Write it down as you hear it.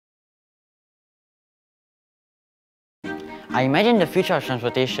I imagine the future of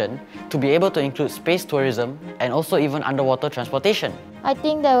transportation to be able to include space tourism and also even underwater transportation. I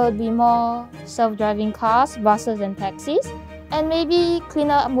think there will be more self-driving cars, buses and taxis, and maybe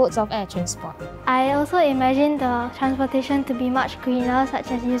cleaner modes of air transport. I also imagine the transportation to be much greener, such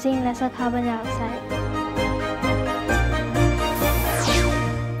as using lesser carbon dioxide.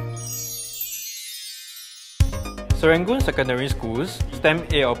 Serangoon Secondary School's STEM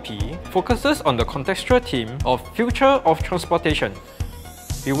ALP focuses on the contextual theme of Future of Transportation.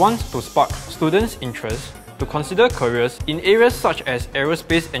 We want to spark students' interest to consider careers in areas such as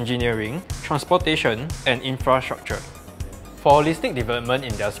aerospace engineering, transportation, and infrastructure. For holistic development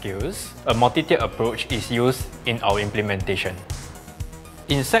in their skills, a multi-tiered approach is used in our implementation.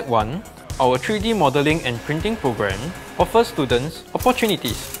 In Sec 1, our 3D modeling and printing program offers students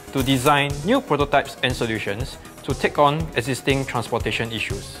opportunities to design new prototypes and solutions to take on existing transportation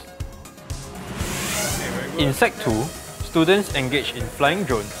issues. In Sec 2, students engage in flying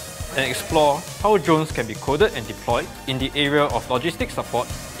drones and explore how drones can be coded and deployed in the area of logistics support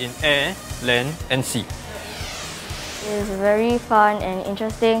in air, land, and sea. It's very fun and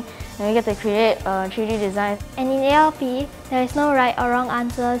interesting, and we get to create 3D designs. And in ALP, there is no right or wrong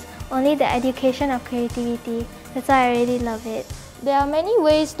answers, only the education of creativity. That's why I really love it. There are many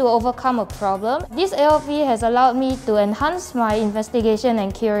ways to overcome a problem. This ALP has allowed me to enhance my investigation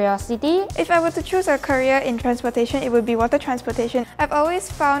and curiosity. If I were to choose a career in transportation, it would be water transportation. I've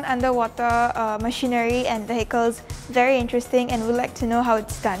always found underwater machinery and vehicles very interesting and would like to know how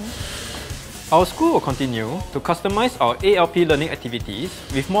it's done. Our school will continue to customize our ALP learning activities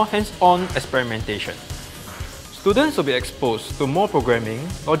with more hands-on experimentation. Students will be exposed to more programming,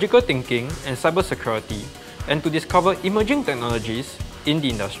 logical thinking, and cybersecurity, and to discover emerging technologies in the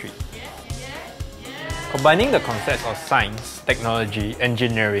industry. Combining the concepts of science, technology,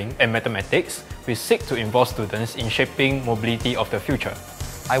 engineering, and mathematics, we seek to involve students in shaping mobility of the future.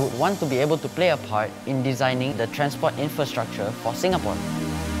 I would want to be able to play a part in designing the transport infrastructure for Singapore.